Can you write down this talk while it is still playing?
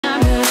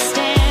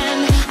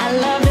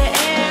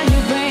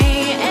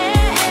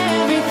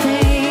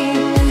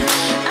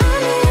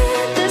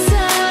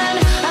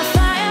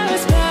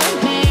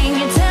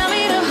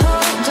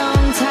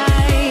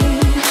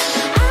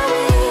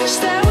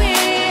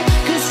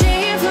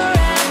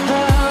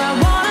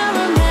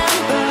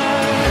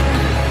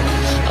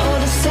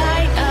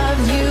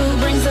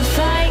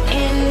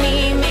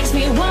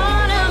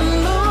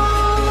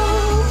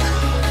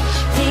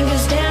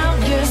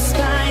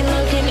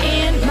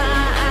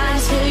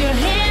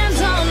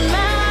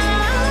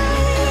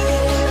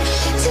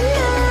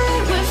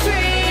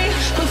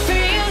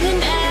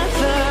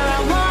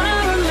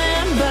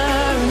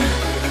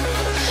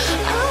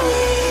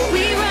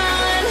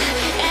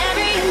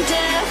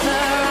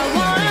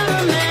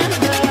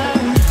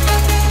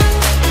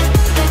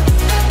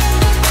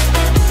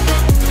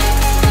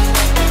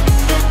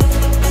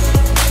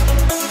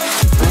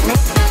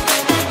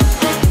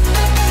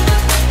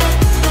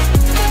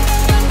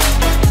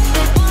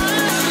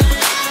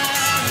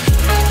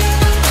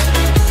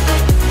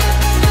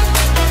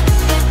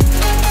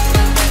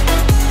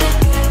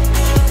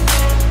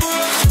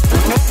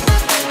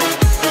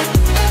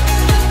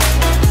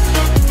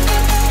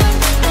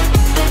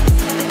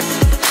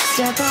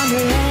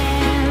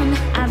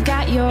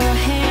your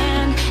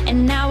hand,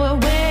 and now we're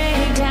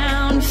way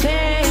down,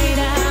 fade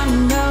out.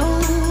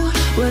 No,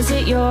 was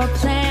it your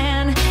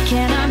plan?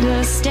 Can't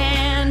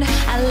understand.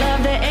 I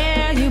love the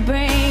air you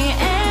bring,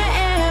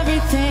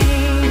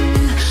 everything.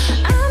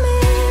 I'm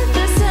in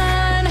the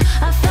sun,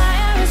 a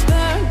fire is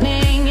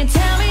burning. You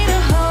tell me to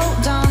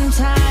hold on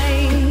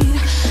tight.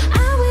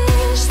 I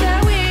wish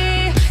that we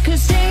could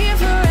stay here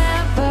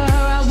forever.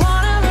 I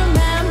wanna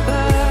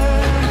remember.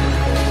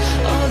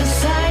 Oh, the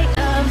sight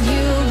of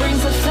you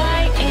brings the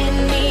fight in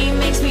me,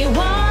 makes me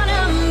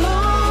wanna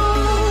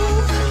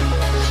move.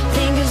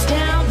 Fingers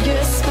down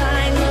your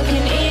spine,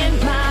 looking in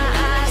my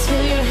eyes,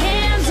 feel your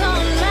hands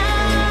on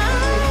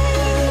mine.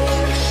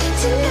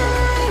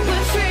 Tonight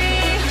we're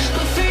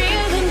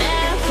freer than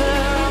ever.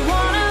 I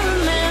wanna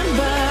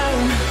remember.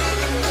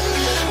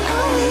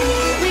 Oh,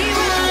 we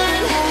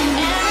run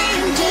every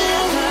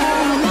endeavor.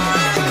 I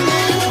wanna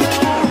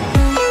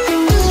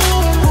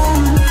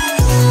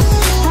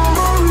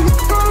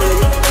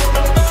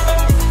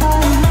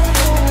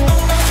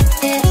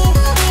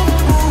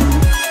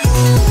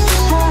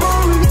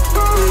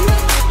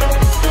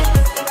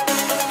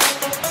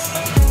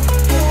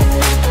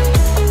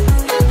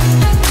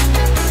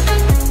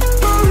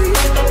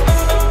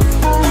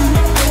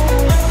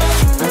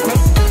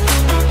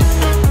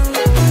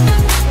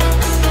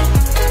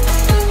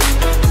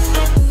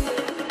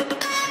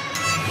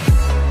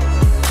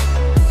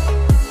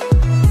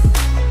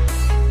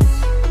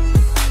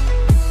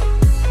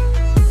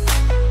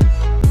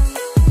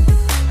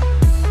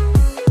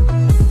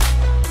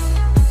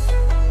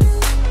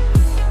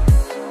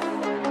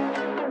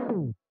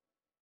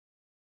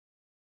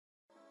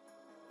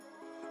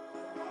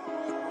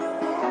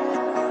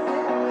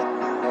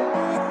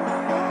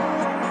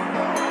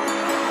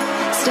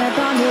step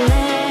on the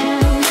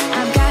land,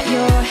 I've got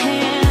your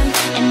hand,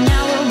 and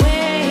now we're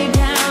way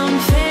down,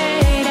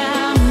 fade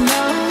out.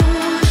 No,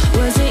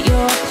 was it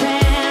your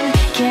plan?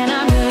 Can't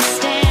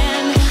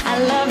understand. I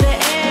love the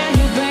air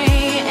you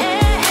bring,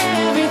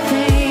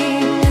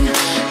 everything.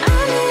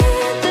 I'm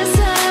in the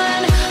sun,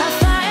 a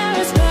fire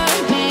is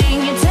burning.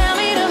 You tell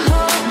me to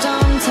hold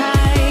on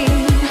tight.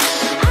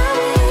 I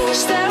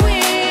wish that we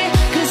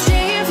could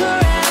stay here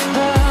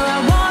forever. I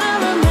wanna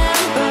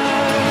remember.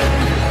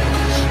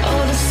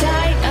 Oh, the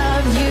sight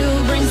of you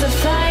brings the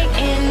fight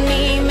in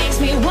me, makes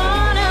me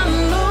wanna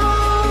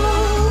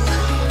move.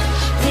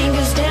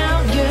 Fingers down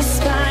your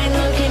spine,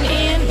 looking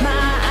in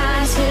my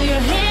eyes, feel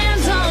your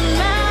hands on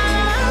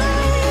mine.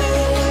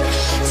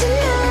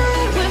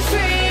 Tonight we're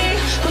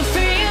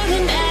freer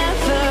than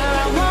ever.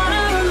 I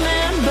wanna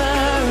remember.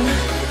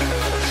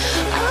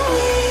 Oh,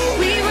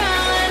 we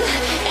run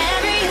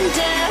every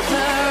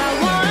endeavor. I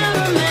wanna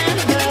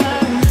remember.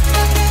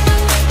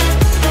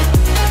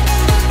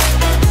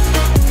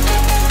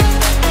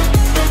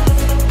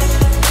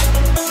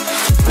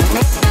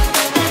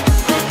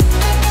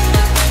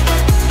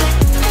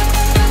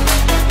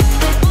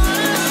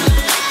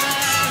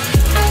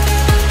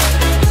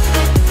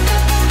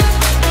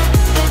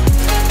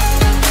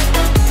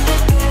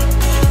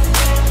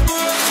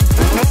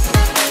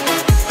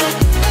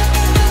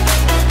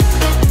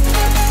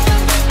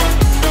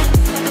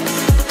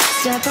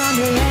 Step on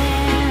the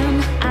land,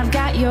 I've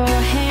got your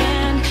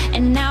hand,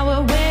 and now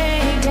we're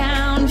way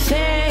down,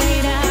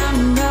 fade out.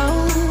 No,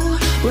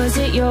 was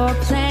it your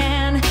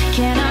plan?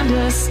 Can't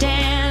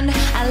understand.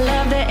 I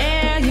love the air